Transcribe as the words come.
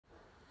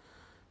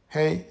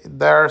Hey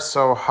there,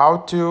 so how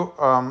to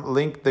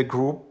link the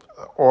group,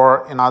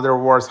 or in other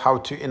words, how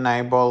to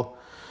enable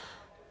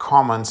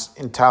comments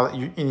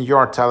in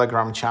your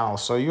Telegram channel.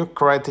 So you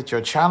created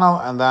your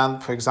channel, and then,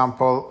 for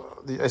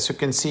example, as you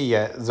can see,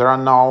 yeah, there are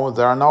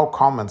no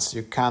comments.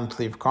 You can't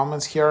leave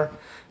comments here.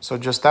 So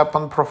just tap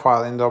on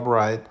profile in top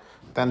right,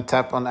 then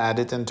tap on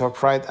edit in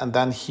top right, and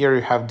then here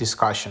you have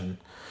discussion.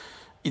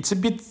 It's a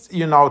bit,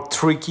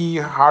 tricky,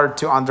 hard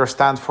to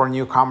understand for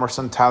newcomers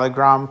on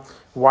Telegram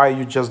why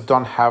you just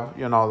don't have,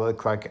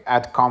 like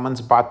add comments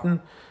button.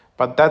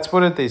 But that's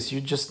what it is. You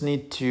just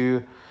need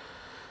to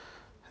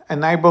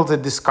enable the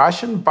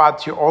discussion,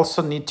 but you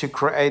also need to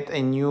create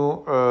a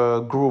new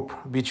group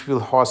which will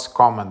host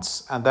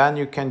comments. And then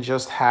you can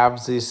just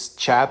have this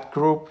chat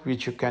group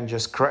which you can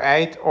just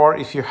create, or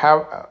if you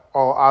have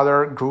all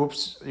other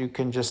groups, you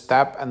can just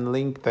tap and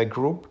link the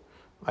group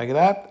like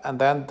that, and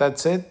then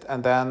that's it.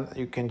 And then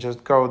you can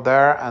just go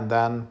there, and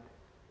then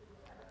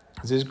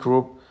this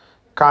group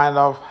kind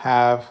of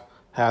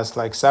has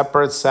like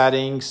separate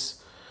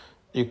settings.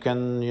 You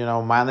can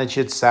manage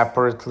it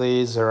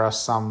separately. There are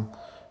some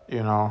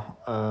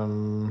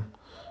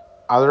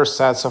other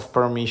sets of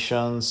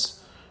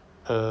permissions.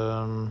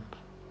 So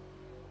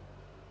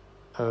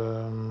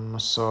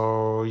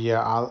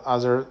yeah,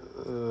 other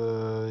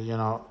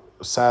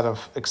set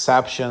of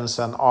exceptions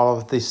and all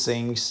of these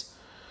things.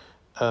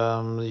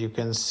 You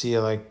can see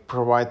like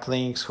provide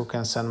links, who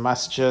can send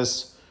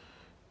messages.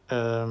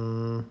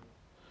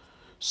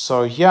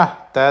 So yeah,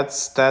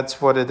 that's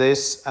what it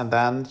is. And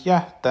then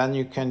then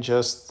you can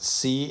just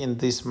see in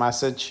this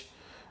message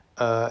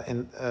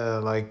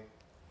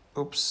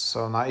oops.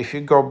 So now if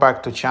you go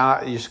back to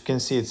channel, you can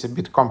see it's a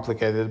bit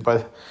complicated,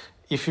 but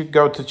if you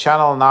go to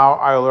channel now,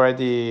 I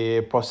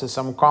already posted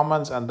some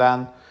comments, and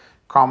then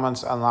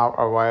comments are now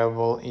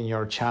available in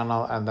your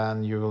channel, and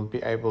then you will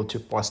be able to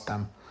post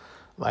them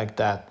like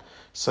that.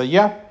 So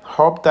yeah,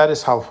 hope that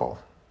is helpful.